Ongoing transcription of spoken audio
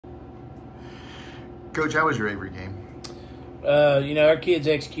Coach, how was your Avery game? Our kids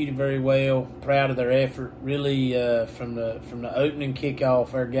executed very well. Proud of their effort. Really, from the opening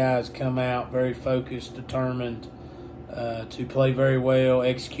kickoff, our guys come out very focused, determined to play very well,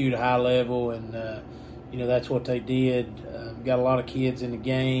 execute a high level, and that's what they did. Got a lot of kids in the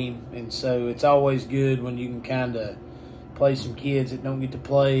game, and so it's always good when you can kind of play some kids that don't get to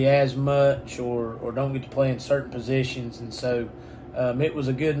play as much or don't get to play in certain positions, and so it was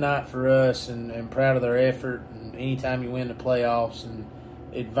a good night for us, and proud of their effort. And anytime you win the playoffs and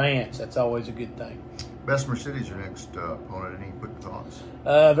advance, that's always a good thing. Bessemer City's your next opponent. Any quick thoughts?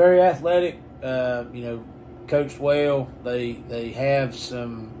 Very athletic. Coached well. They have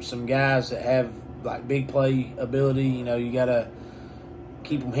some guys that have like big play ability. You got to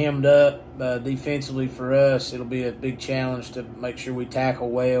keep them hemmed up. Defensively for us, it'll be a big challenge to make sure we tackle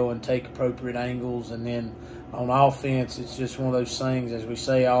well and take appropriate angles. And then on offense, it's just one of those things, as we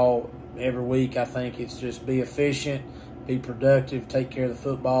say every week, I think it's just be efficient, be productive, take care of the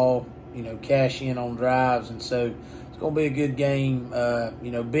football, cash in on drives. And so it's going to be a good game,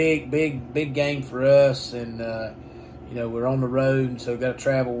 big game for us. And, we're on the road, and so we've got to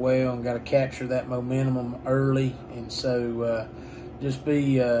travel well and got to capture that momentum early. And so just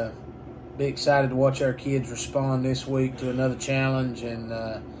be excited to watch our kids respond this week to another challenge and,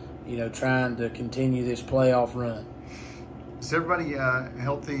 trying to continue this playoff run. Is everybody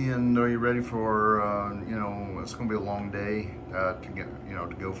healthy, and are you ready for, it's going to be a long day to get,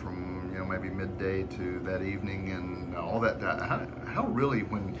 to go from, maybe midday to that evening and all that. How really,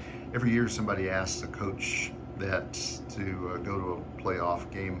 when every year somebody asks a coach that to go to a playoff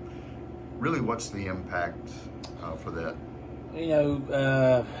game, really what's the impact for that?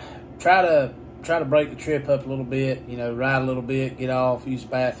 Try to break the trip up a little bit, ride a little bit, get off, use the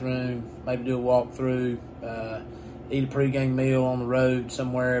bathroom, maybe do a walk through, eat a pregame meal on the road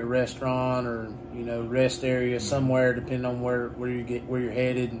somewhere at a restaurant or, rest area somewhere, depending on where you're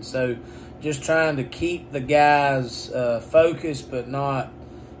headed. And so just trying to keep the guys focused, but not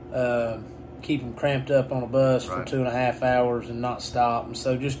keep them cramped up on a bus for 2.5 hours and not stop. And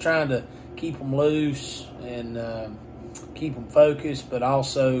so just trying to keep them loose and keep them focused, but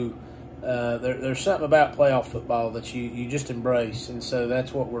also there's something about playoff football that you just embrace, and so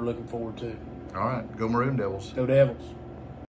that's what we're looking forward to. All right. Go Maroon Devils. Go Devils.